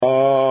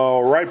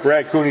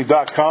right,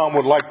 BradCooney.com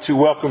would like to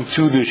welcome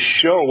to the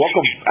show.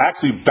 Welcome,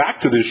 actually,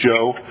 back to the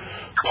show,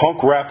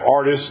 punk rap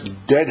artist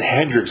Dead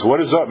Hendrix. What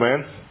is up,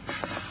 man?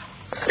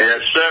 Yes,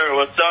 sir.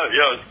 What's up?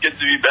 Yo, it's good to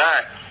be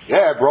back.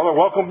 Yeah, brother.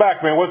 Welcome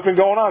back, man. What's been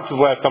going on since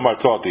last time I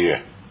talked to you?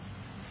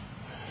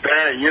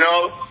 Man, you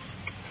know,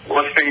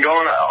 what's been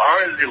going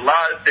on? Honestly, a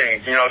lot of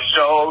things. You know,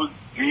 shows,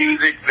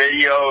 music,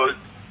 videos,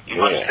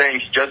 most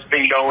things just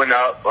been going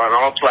up on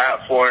all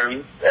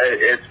platforms.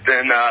 It's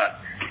been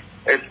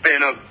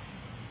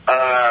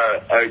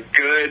a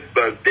good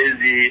but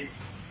busy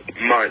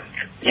month.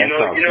 You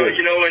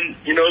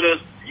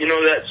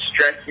know that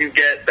stress you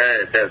get,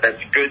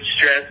 that's good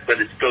stress,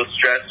 but it's still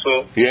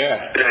stressful.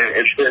 Yeah.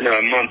 It's been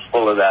a month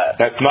full of that.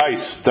 That's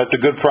nice. That's a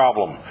good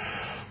problem.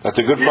 That's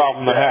a good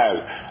problem to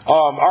have.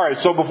 All right,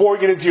 so before we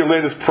get into your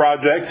latest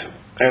project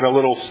and a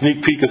little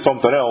sneak peek of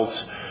something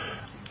else,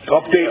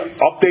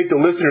 update the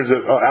listeners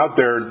out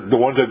there, the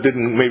ones that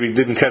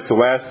didn't catch the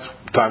last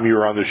time you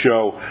were on the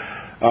show.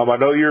 I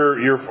know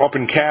you're up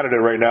in Canada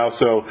right now,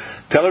 so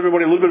tell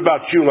everybody a little bit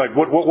about you. Like,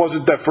 what was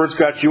it that first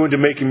got you into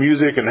making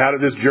music, and how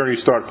did this journey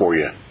start for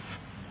you?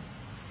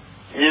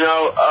 You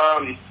know,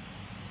 I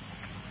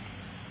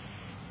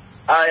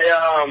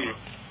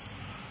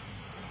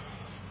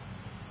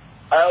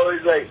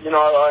always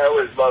I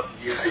always loved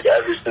music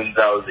ever since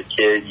I was a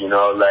kid. You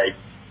know, like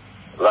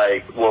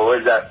what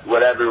was that?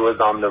 Whatever was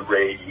on the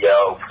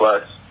radio,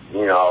 plus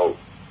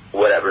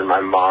whatever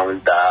my mom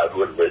and dad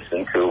would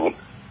listen to.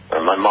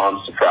 My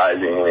mom,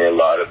 surprisingly, a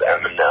lot of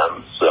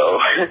Eminem. So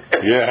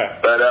yeah.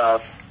 But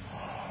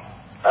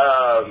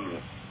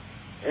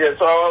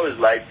so I always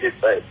liked it.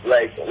 But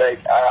like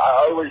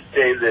I always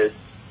say this,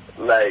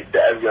 like, to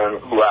everyone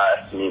who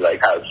asks me,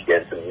 like, how'd you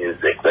get into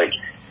music? Like,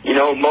 you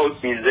know,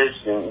 most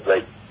musicians,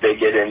 like, they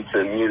get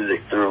into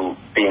music through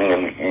being a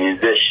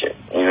musician.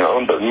 You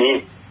know, but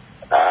me,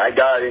 I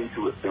got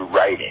into it through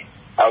writing.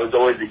 I was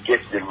always a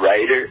gifted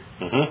writer.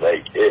 Mm-hmm.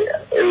 Like,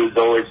 it was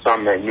always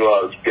something I knew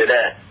I was good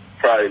at.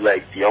 Probably,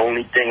 like, the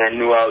only thing I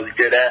knew I was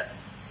good at.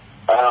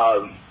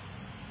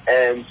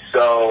 And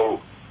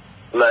so,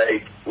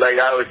 like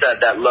I always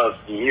had that love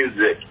for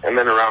music. And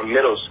then around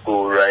middle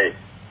school, right,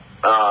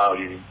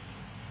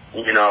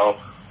 you know,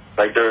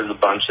 like, there was a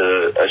bunch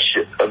of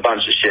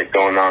shit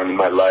going on in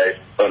my life,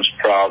 a bunch of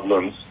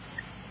problems.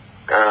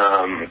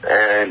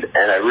 And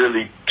I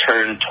really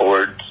turned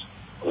towards,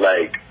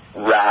 like,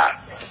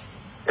 rap,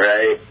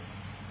 right?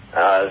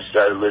 I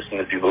started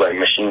listening to people like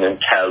Machine Gun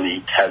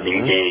Kelly,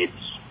 Kevin Gates,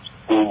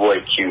 Schoolboy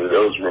Q.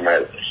 Those were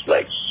my,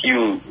 like,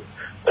 huge.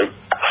 Like,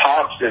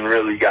 Hobson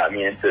really got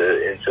me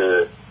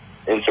into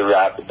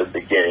rap at the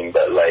beginning,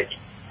 but, like,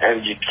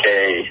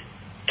 MGK,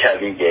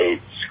 Kevin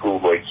Gates,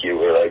 Schoolboy Q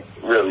were, like,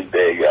 really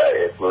big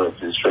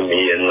influences for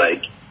me in,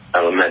 like,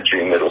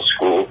 elementary, middle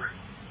school.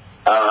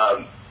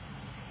 And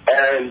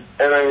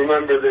I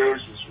remember there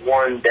was this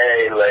one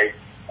day, like,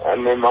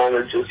 my mom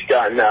had just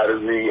gotten out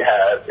of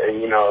rehab, and,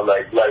 you know,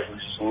 like, life was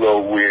just a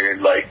little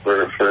weird, like,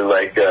 for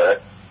like, a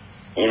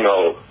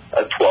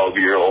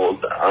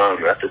 12-year-old,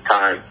 at the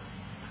time.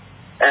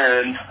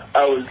 And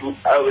it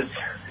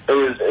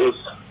was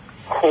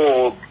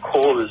cold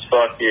as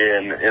fuck here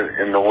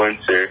in the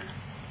winter.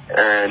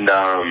 And,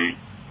 I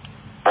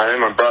think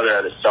my brother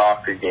had a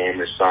soccer game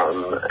or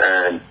something,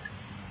 and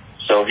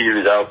so he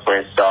was out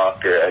playing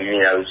soccer, and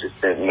me, I was just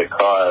sitting in the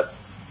car,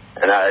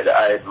 and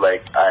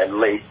I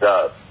laced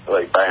up,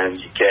 like, by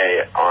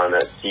MGK on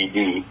a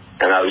CD,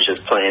 and I was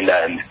just playing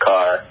that in the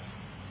car,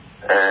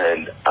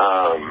 and,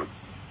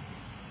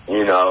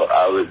 you know,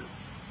 I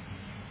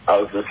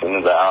was listening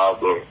to the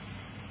album,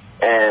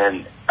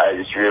 and I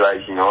just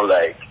realized, you know,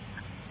 like,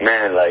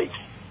 man, like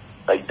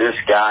this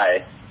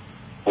guy,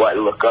 who I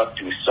look up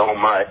to so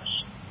much,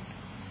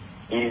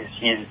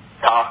 he's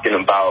talking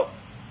about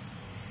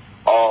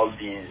all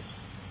these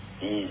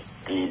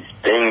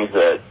things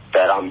that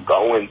I'm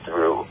going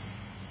through,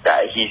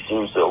 that he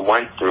seems to have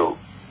went through,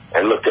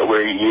 and look at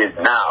where he is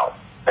now.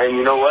 And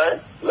you know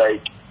what?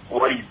 Like,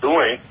 what he's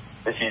doing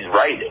is he's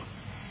writing.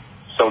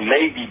 So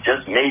maybe,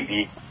 just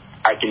maybe,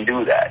 I can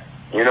do that.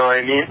 You know what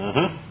I mean?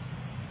 Mm-hmm.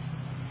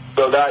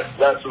 So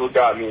that's what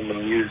got me into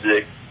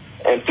music.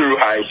 And through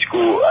high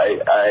school,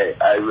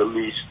 I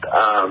released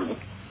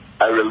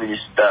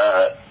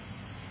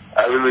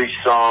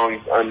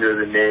songs under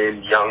the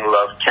name Young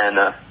Love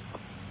Kenna.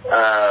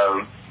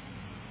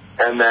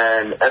 And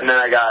then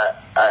I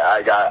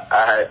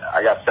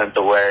got sent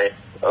away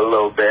a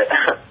little bit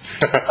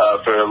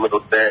for a little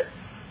bit.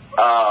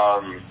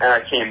 And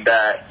I came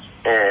back,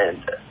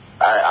 and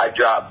I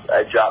dropped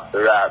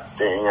the rap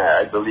thing.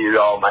 I deleted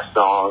all my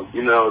songs.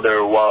 You know, they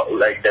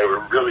were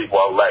really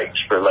well liked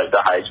for, like,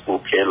 the high school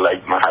kid.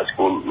 Like, my high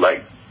school,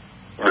 like,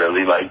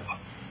 really, like,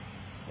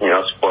 you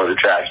know, supported the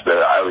tracks, but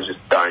I was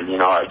just done. You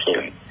know, I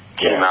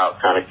came out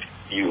kind of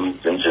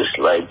confused and just,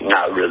 like,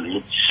 not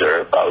really sure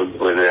if I was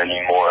with it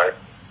anymore.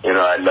 You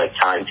know, I had, like,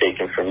 time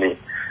taken from me.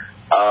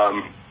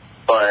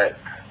 But,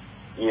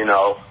 you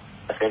know,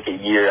 I think a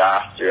year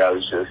after,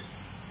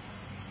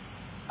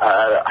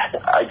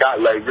 I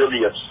got like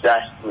really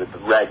obsessed with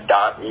Red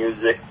Dot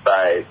music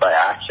by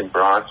Action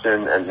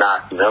Bronson and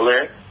Mac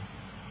Miller,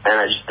 and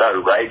I just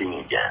started writing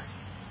again.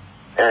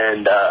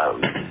 And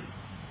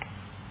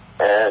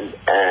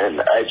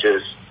I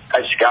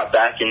just got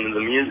back into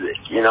the music,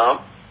 you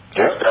know.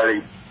 Yeah.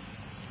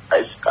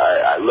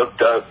 I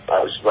looked up. I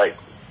was like,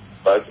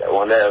 fuck.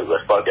 One day I was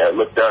like, fuck it. I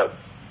looked up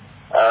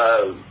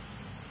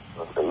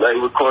like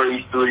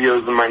recording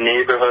studios in my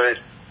neighborhood,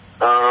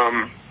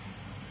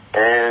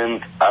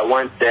 and I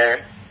went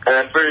there. And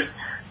at first,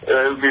 it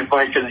would be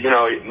funny because, you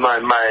know,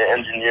 my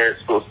engineer is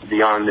supposed to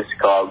be on this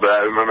call, but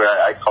I remember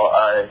I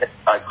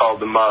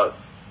called him up,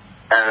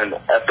 and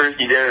at first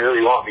he didn't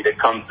really want me to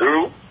come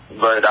through,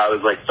 but I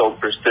was like so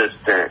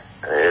persistent.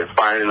 And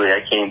finally,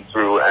 I came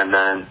through, and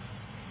then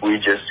we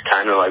just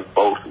kind of like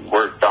both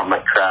worked on my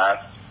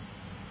craft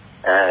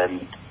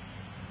and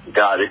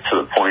got it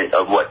to the point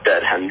of what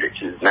Dead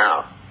Hendrix is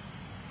now.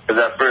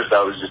 Because at first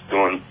I was just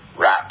doing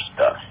rap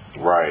stuff.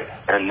 Right.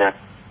 And then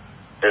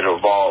it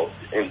evolved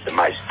into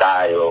my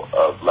style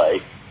of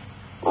like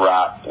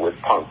rap with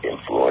punk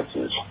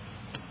influences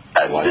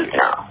as it is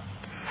now.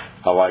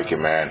 I like it,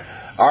 man.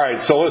 All right,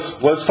 so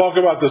let's talk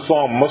about the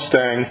song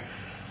Mustang.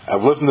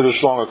 I've listened to the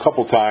song a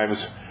couple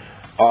times.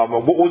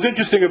 What was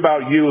interesting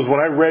about you is when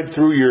I read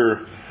through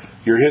your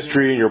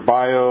history and your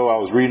bio, I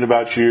was reading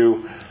about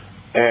you,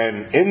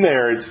 and in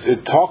there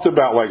it talked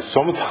about like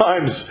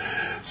sometimes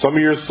some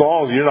of your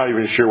songs you're not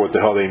even sure what the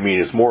hell they mean.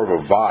 It's more of a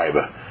vibe.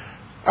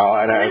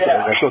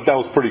 I thought that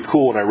was pretty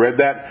cool when I read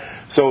that.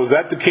 So is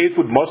that the case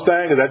with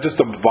Mustang? Is that just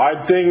a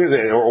vibe thing,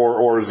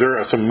 or is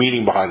there some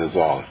meaning behind the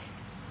song?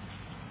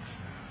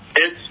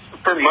 It's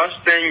for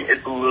Mustang.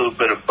 It's a little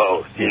bit of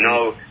both. You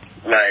know,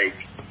 like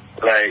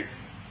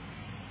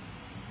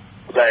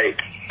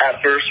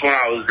at first when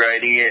I was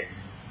writing it,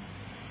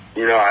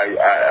 you know,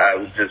 I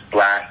was just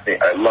blasting.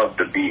 I loved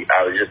the beat.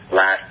 I was just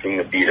blasting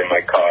the beat in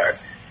my car.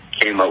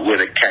 Came up with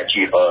a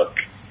catchy hook,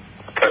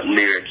 put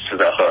lyrics to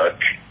the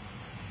hook,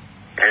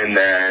 and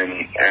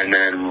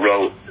then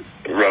wrote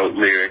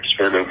lyrics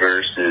for the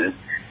verses.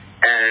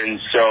 And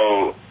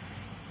so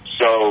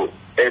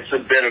it's a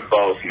bit of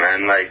both,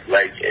 man. Like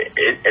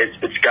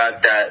it's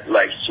got that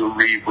like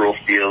cerebral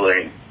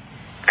feeling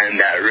and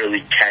that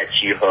really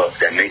catchy hook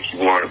that makes you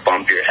want to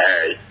bump your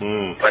head.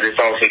 But it's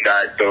also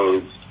got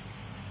those,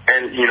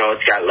 and you know,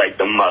 it's got like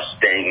the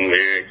Mustang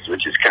lyrics,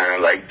 which is kind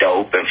of like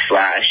dope and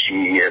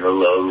flashy and a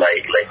little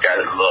like got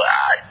a little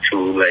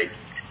attitude, like.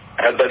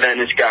 But then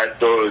it's got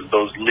those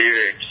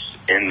lyrics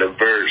in the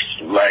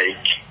verse,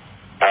 like,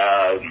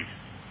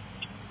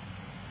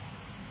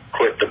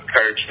 quit the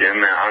perch,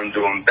 then I'm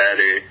doing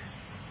better.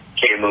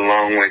 Came a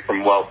long way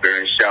from welfare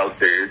and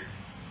shelter,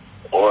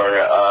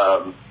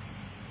 or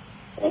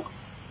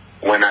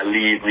when I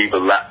leave a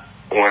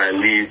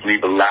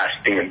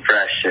lasting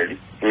impression.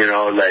 You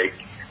know, like,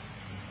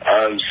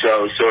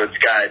 so it's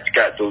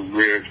got those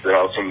lyrics that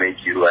also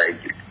make you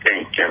like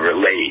think and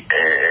relate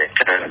and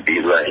kind of be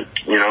like,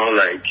 you know,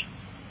 like.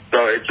 So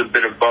it's a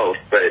bit of both,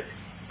 but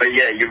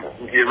yeah,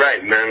 you're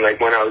right, man. Like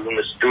when I was in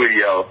the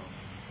studio,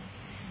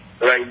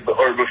 like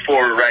or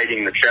before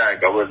writing the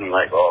track, I wasn't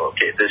like, oh,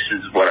 okay, this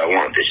is what I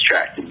want this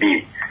track to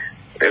be.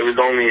 It was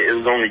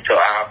only till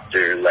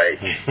after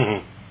like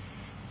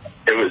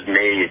it was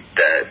made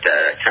that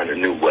I kind of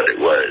knew what it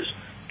was.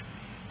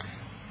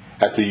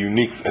 That's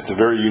a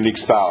very unique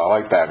style. I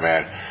like that,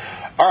 man.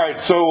 All right,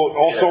 so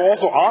also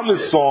on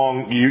this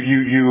song,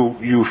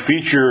 you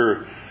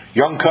feature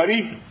Young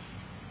Cuddy.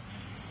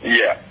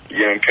 Yeah,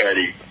 Young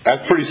Cuddy.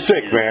 That's pretty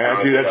sick,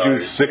 man. That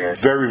dude's sick,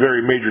 very,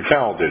 very major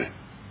talented.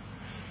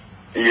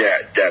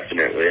 Yeah,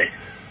 definitely.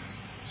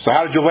 So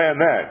how did you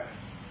land that?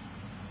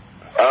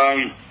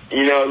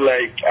 You know,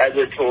 like, as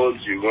I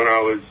told you, when I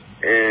was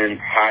in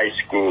high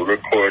school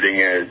recording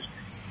as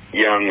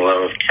Young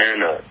Love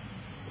Kenna,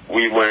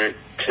 we went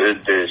to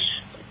this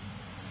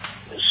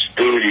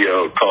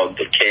studio called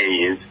The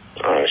Cave.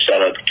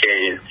 Shout out to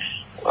Cave.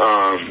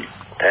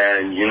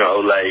 And you know,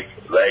 like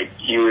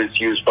he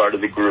was part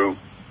of the group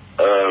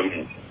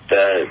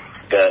that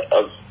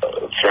of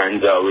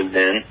friends I was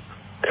in,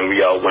 and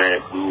we all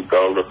went. We would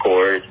go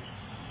record.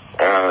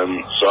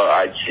 So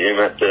I'd see him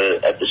at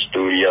the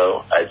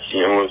studio. I'd see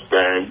him with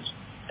friends,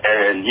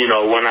 and you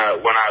know, when I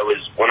was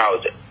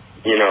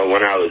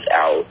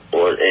out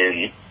or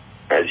in,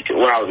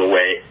 when I was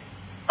away,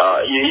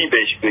 he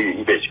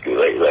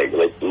basically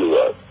like blew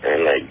up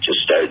and like just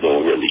started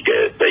doing really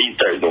good. But he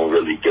started doing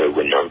really good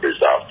with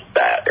numbers off the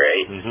bat,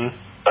 right? Mm-hmm.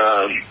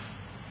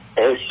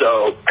 And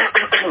so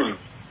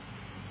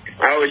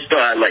I always still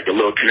had like a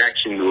little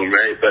connection to him,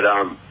 right? But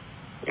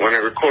when I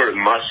recorded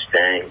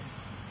Mustang,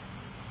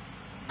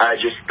 I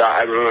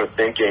remember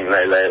thinking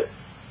like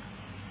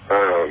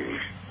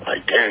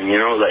damn, you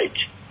know, like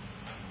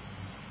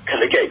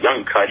could I get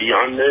Young Cuddy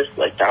on this?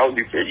 Like that would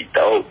be pretty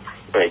dope.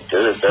 Like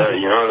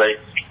you know, like.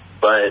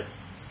 But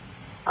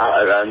then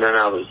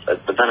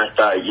I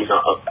thought, you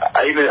know,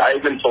 I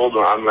even told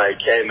him, I'm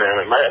like, hey man,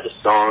 I might have a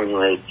song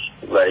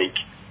like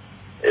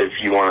if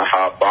you want to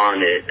hop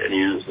on it, and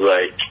he was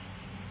like,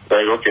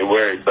 okay,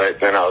 word. But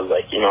then I was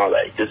like,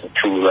 like this is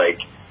too like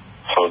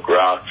punk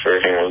rock for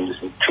him.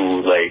 This is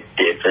too like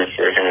different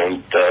for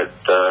him.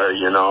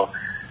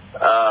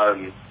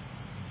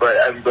 But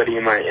everybody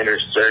in my inner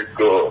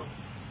circle,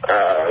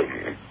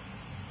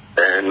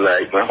 and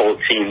like my whole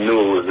team knew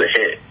it was a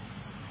hit,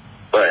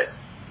 but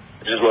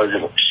just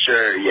wasn't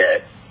sure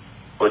yet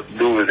what to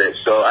do with it.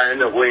 So I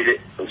ended up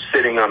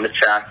sitting on the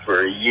track for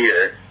a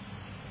year,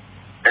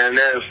 and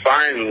then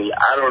finally,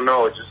 I don't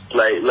know, just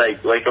like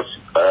a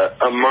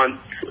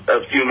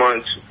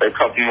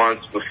couple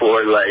months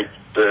before like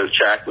the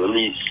track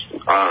release,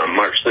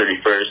 March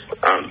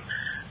 31st.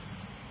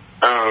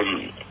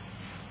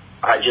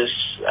 I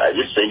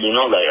just said,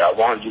 I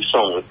want to do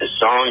something with this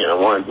song, and I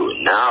want to do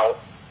it now.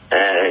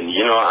 And,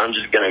 I'm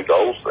just going to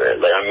go for it.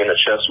 Like, I'm going to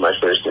trust my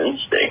first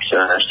instincts. And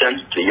I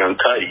sent it to Young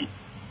Cuddy.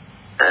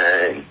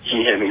 And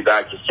he hit me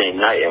back the same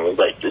night and was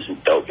like, this is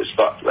dope as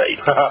fuck. Like,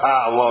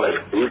 I love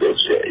it. Do this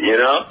shit,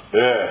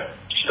 Yeah.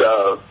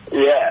 So,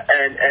 yeah.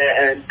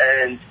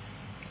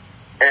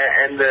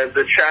 And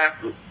the track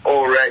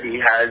already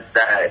has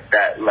that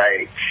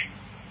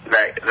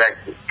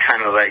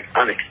kind of like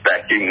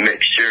unexpected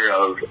mixture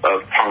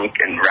of punk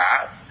and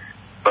rap,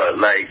 but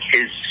like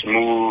his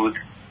smooth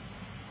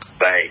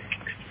like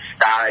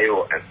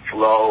style and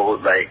flow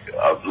of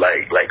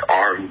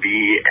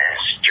R&B and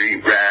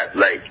street rap,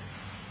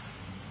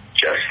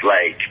 just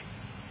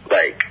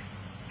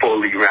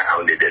fully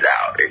rounded it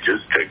out. It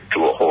just took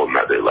to a whole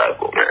nother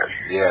level, man.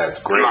 Yeah, it's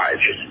great. In my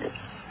opinion.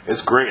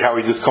 It's great how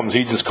he just comes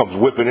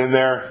whipping in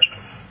there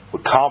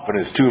with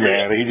confidence too,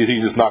 man. He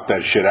just knocked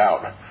that shit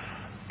out.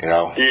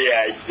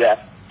 Yeah,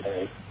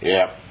 exactly.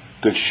 Yeah,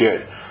 good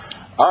shit.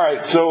 All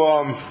right,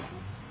 so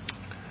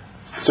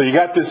you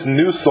got this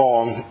new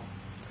song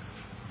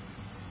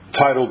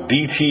titled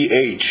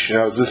DTH.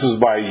 Now, this is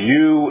by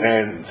you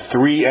and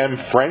 3M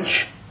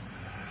French.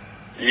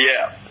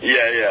 Yeah.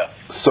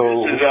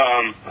 So, this is,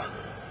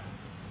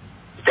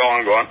 go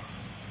on.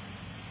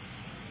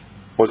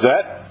 What's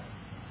that?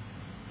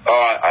 Oh,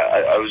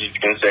 I was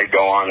just gonna say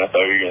go on. I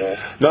thought you were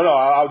gonna. No,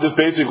 I was just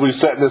basically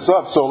setting this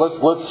up. So let's.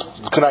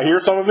 Can I hear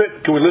some of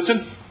it? Can we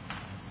listen?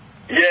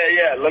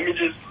 Yeah. Let me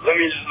just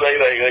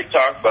like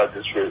talk about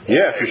this for.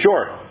 Yeah, for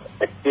sure.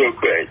 Real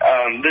quick.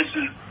 This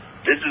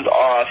is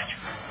off.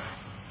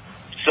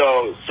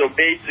 So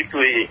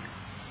basically,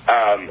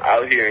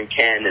 out here in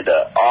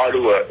Canada,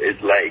 Ottawa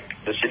is like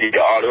the city of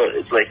Ottawa.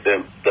 It's like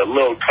the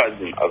little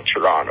cousin of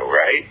Toronto,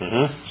 right?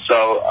 Mm-hmm.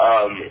 So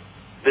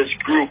this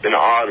group in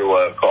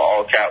Ottawa called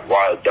All Cap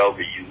Wild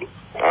W,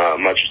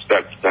 much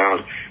respect to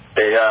them.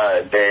 They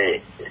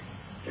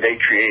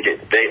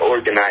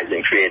organized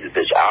and created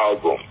this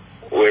album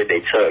where they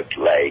took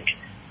like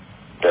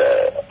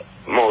the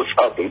most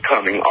up and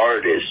coming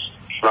artists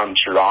from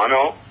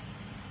Toronto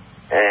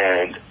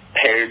and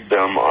paired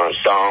them on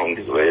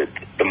songs with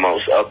the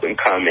most up and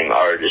coming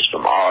artists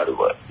from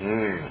Ottawa.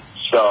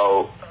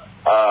 So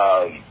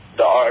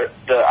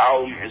the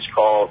album is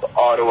called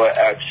Ottawa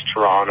X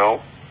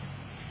Toronto,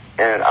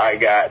 and I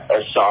got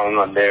a song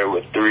on there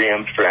with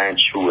 3M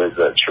French, who is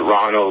a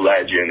Toronto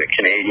legend, a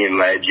Canadian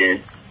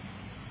legend.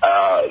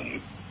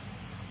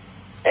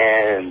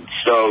 And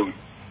so,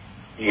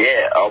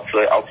 yeah, I'll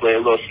play a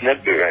little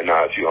snippet right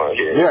now if you want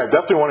to hear it. Yeah, I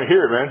definitely want to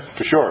hear it, man,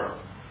 for sure.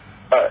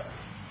 All right.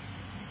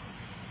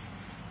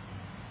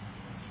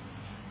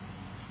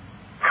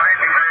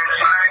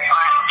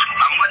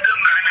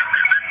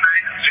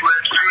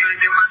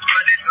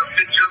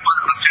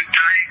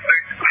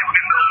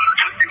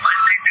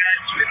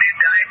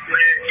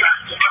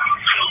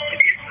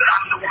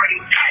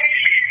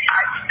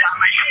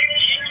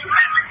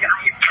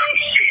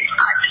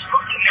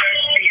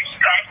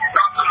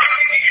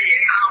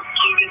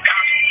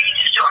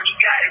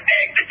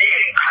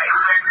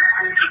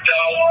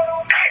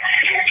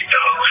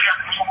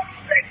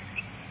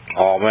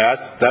 Oh man,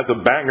 that's a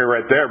banger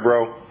right there,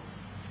 bro.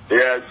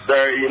 Yes,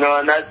 sir.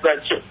 And that's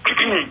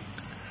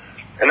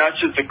and that's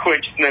just a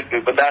quick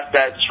snippet, but that's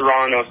that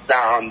Toronto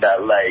sound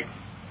that like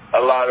a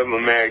lot of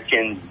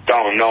Americans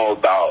don't know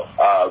about,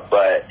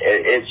 but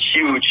it's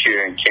huge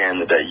here in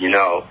Canada,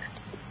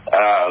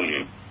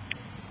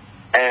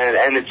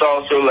 and it's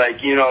also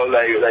like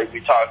like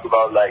we talk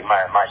about like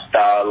my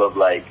style of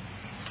like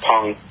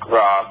punk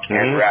rock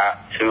and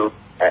rap too,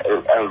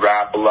 and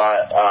rap a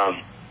lot.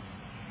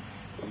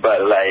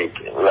 But like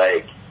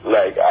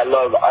I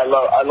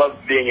love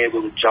being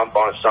able to jump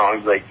on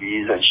songs like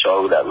these and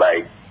show that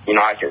like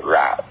I can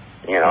rap,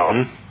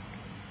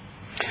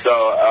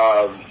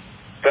 So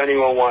if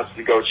anyone wants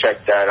to go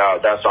check that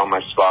out, that's on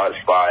my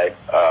Spotify,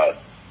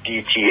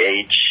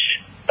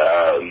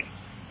 DTH,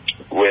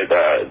 with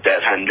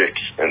Dead Hendrix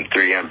and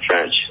 3M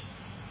French.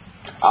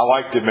 I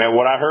liked it, man.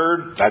 What I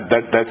heard,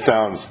 that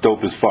sounds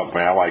dope as fuck,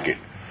 man. I like it.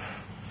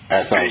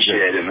 That sounds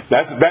good.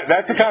 That's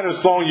the kind of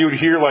song you'd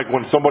hear like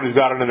when somebody's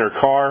got it in their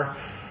car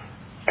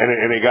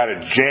and they got to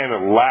jam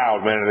it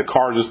loud, man, and the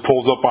car just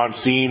pulls up on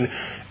scene.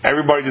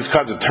 Everybody just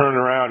kind of turns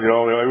around,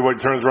 everybody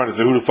turns around and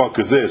says, who the fuck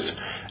is this?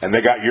 And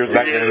they got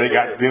they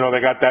got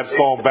that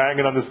song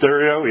banging on the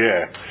stereo.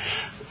 Yeah.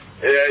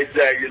 Yeah,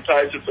 exactly.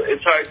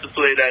 It's hard to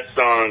play that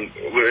song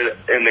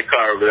in the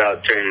car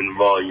without turning the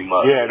volume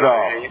up. Yeah, you know what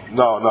I mean?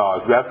 no.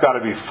 That's got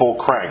to be full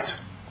cranked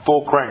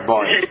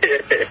volume.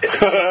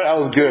 That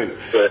was good.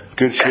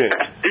 Good shit.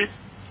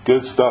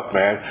 Good stuff,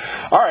 man.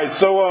 All right,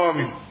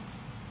 so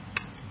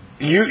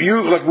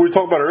you like we were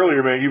talking about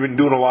earlier, man. You've been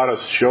doing a lot of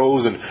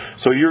shows, and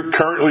so you're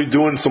currently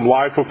doing some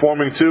live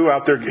performing too,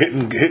 out there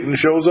hitting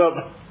shows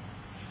up.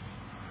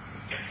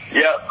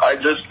 Yeah, I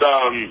just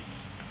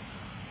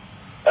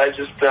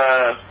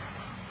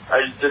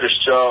did a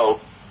show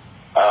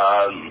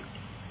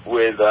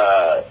with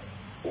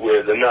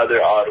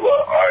another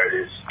Ottawa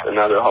artist,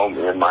 another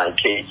homie of mine,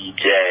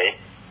 KDJ,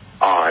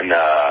 on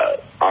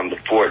the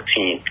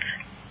 14th,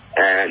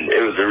 and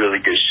it was a really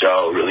good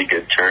show, really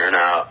good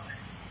turnout.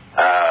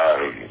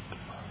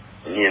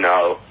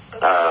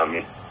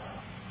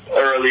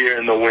 Earlier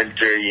in the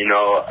winter,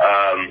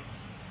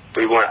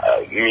 we went,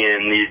 me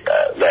and Lee,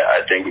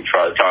 I think we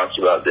probably talked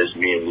about this,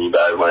 me and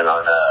Levi went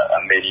on a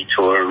mini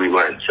tour. We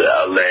went to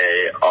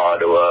LA,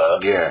 Ottawa,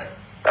 San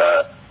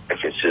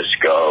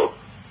Francisco.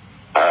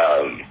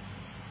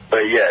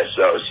 But yeah,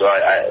 so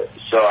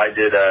I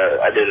did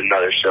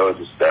another show,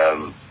 just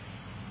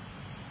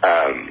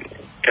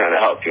kind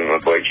of helping my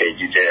boy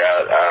KGJ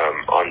out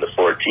on the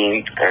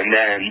 14th, and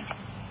then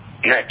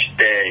next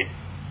day,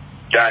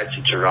 drive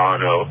to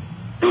Toronto,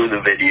 do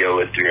the video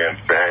with 3M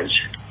French.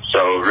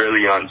 So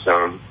really on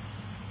some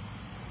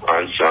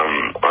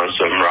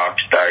rock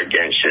star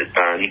getting shit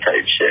done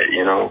type shit,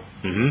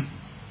 Mhm.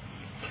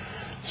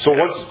 So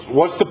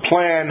what's the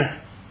plan?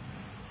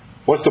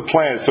 What's the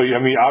plan? So I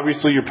mean,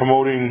 obviously you're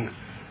promoting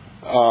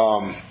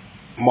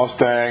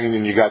Mustang,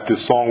 and you got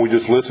this song we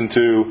just listened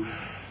to.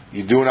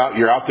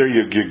 You're out there,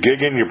 you're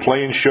gigging, you're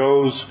playing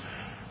shows.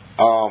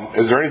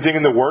 Is there anything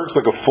in the works,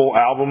 like a full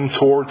album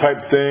tour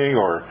type thing,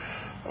 or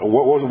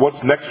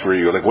what's next for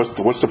you? Like what's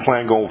the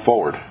plan going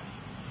forward?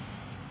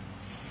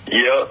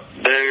 Yep,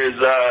 there's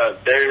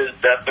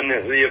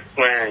definitely a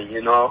plan,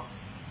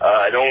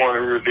 I don't want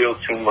to reveal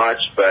too much,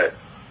 but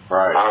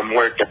I'm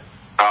working on an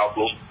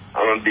album.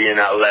 I'm going to be in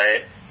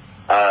LA,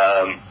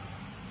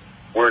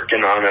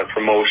 working on a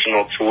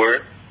promotional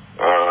tour,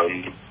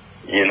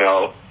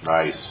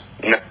 Nice.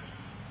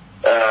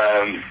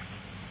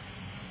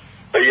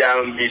 But yeah,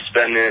 I'm going to be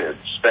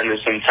spending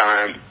some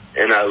time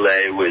in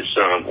LA with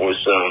some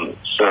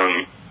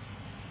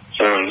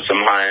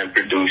high-end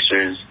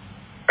producers,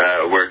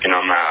 working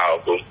on my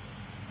album,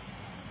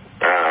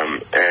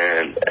 and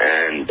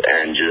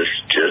just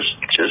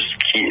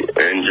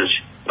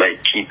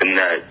keeping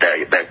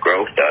that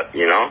growth up,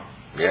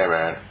 Yeah,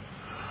 man.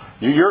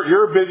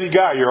 You're a busy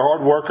guy. You're a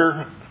hard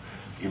worker.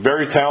 You're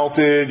very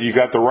talented. You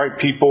got the right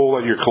people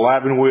that you're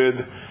collabing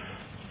with.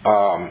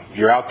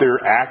 You're out there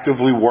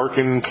actively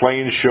working,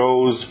 playing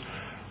shows.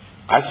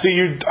 I see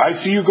you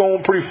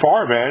going pretty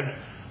far, man.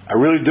 I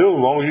really do. As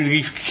long as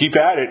you keep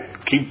at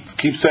it,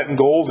 keep setting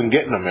goals and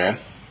getting them, man.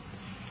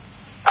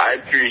 I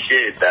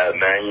appreciate that,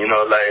 man.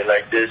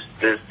 Like this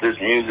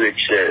music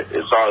shit,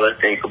 it's all I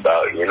think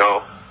about,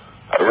 I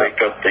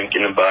wake up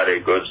thinking about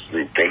it, go to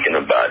sleep thinking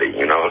about it,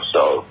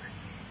 so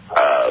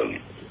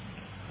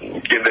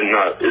giving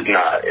up is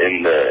not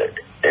in the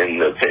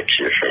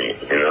picture for me,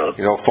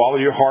 Follow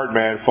your heart,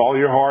 man. Follow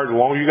your heart. As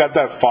long as you got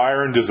that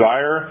fire and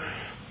desire,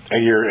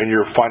 and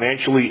you're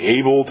financially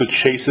able to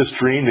chase this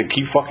dream, then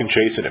keep fucking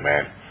chasing it,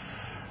 man.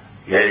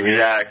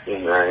 Exactly,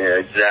 man. Yeah,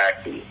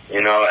 exactly.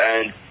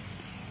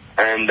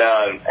 And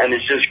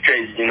it's just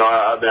crazy,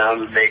 I've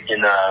been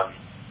making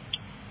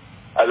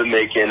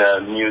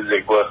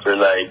music for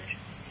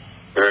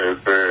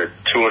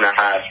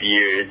 2.5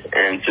 years,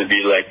 and to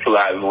be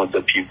collabing with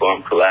the people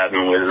I'm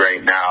collabing with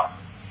right now,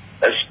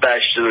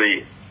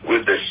 especially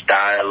with the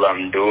style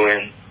I'm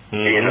doing,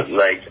 being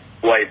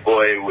white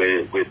boy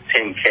with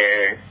pink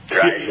hair,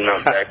 rising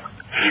up that's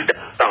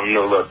something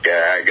to look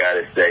at, I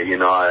gotta say,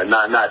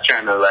 not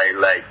trying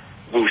to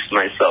boost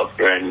myself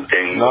or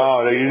anything.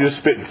 No, you're just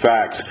spitting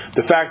facts.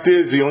 The fact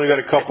is, you only got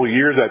a couple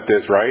years at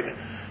this, right?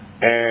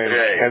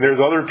 And there's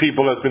other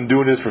people that's been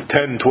doing this for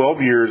 10,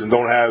 12 years and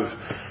don't have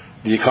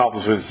the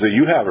accomplishments that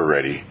you have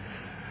already.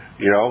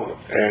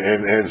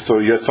 And so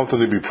you got something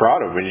to be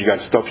proud of. I mean, you got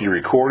stuff you're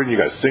recording, you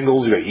got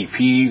singles, you got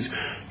EPs,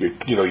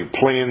 you're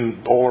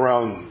playing all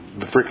around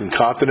the freaking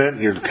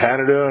continent. You're in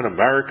Canada and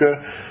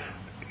America.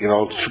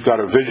 Got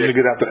a vision to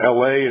get out to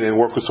LA and then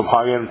work with some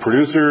high-end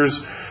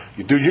producers.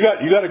 Dude, you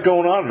got it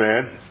going on,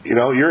 man.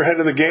 You're ahead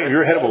of the game.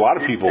 You're ahead of a lot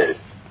of people.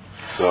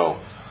 So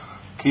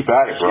keep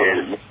at it,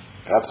 brother.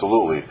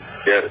 Absolutely.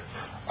 Yeah.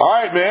 All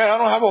right, man. I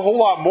don't have a whole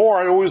lot more.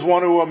 I always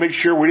want to make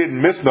sure we didn't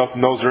miss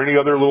nothing. Those are any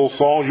other little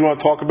songs you want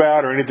to talk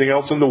about, or anything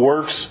else in the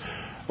works,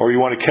 or you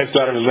want to catch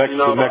that in the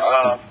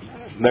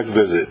next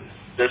visit?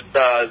 Just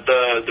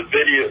the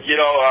video.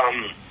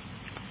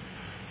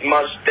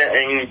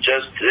 Mustang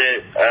just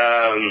hit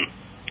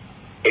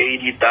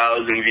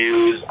 80,000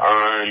 views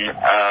on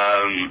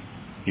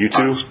YouTube,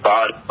 on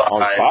Spotify.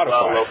 On Spotify.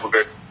 Well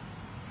over,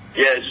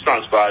 just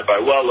on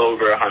Spotify. Well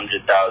over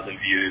 100,000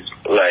 views,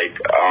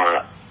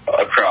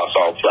 across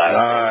all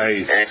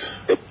platforms. Nice. And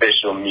the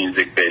official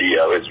music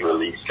video is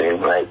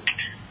releasing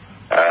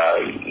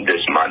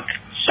this month.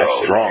 So,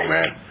 That's strong,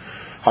 man.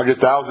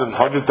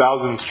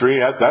 100,000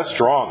 streams. That's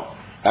strong.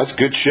 That's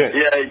good shit.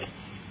 Yeah.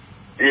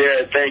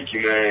 Thank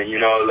you, man.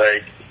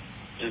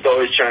 Just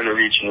always trying to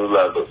reach new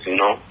levels.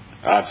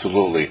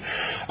 Absolutely.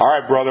 All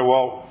right, brother.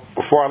 Well,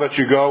 before I let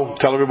you go,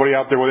 tell everybody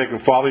out there where they can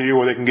follow you,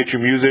 where they can get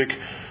your music.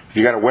 If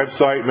you got a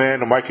website, man,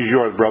 the mic is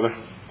yours, brother.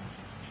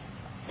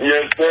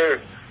 Yes, sir.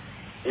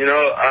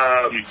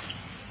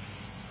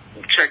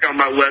 Check out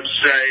my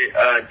website,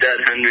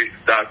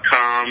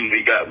 deadhendrix.com.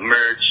 We got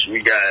merch.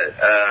 We got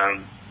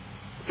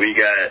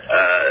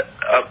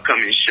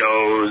upcoming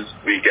shows.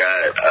 We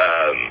got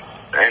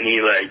any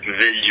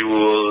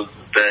visuals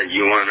that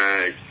you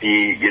wanna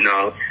see,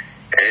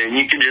 and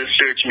you can just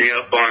search me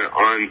up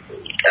on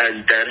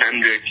as Dead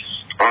Hendrix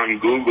on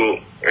Google,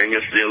 and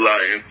you'll see a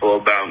lot of info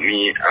about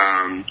me.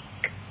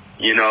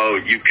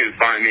 You can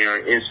find me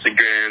on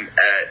Instagram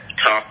at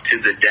Talk to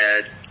the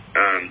Dead,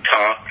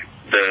 Talk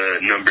the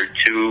number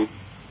 2,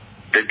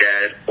 the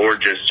Dead, or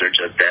just search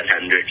up Dead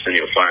Hendrix and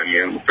you'll find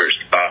me on the first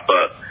pop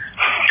up.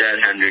 Dead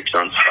Hendrix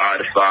on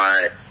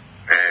Spotify,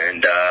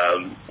 and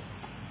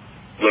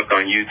look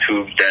on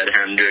YouTube, Dead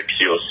Hendrix.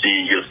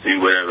 You'll see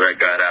whatever I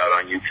got out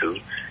on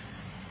YouTube.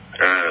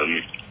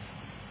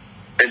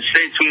 And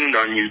stay tuned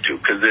on YouTube,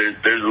 because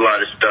there's a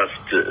lot of stuff,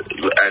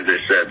 as I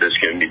said, that's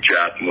going to be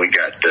dropping. We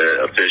got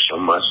the official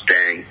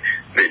Mustang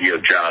video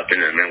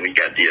dropping, and then we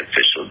got the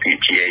official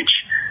DTH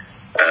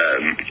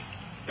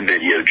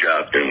video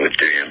dropping with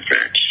 3M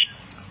French.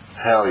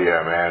 Hell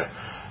yeah, man.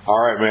 All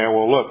right, man.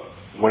 Well, look,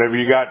 whenever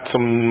you got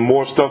some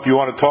more stuff you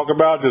want to talk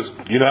about, just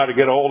you know how to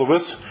get a hold of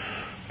us.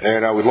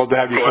 And we'd love to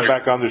have you come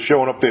back on the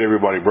show and update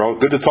everybody, bro.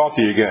 Good to talk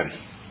to you again.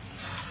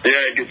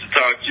 Yeah, good to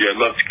talk to you. I'd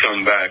love to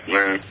come back,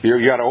 man.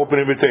 You got an open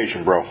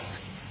invitation, bro.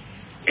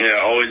 Yeah,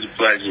 always a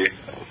pleasure.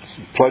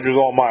 Pleasure's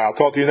all mine. I'll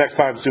talk to you next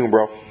time soon,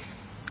 bro. All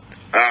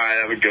right,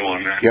 have a good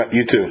one, man. Yep,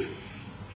 you too.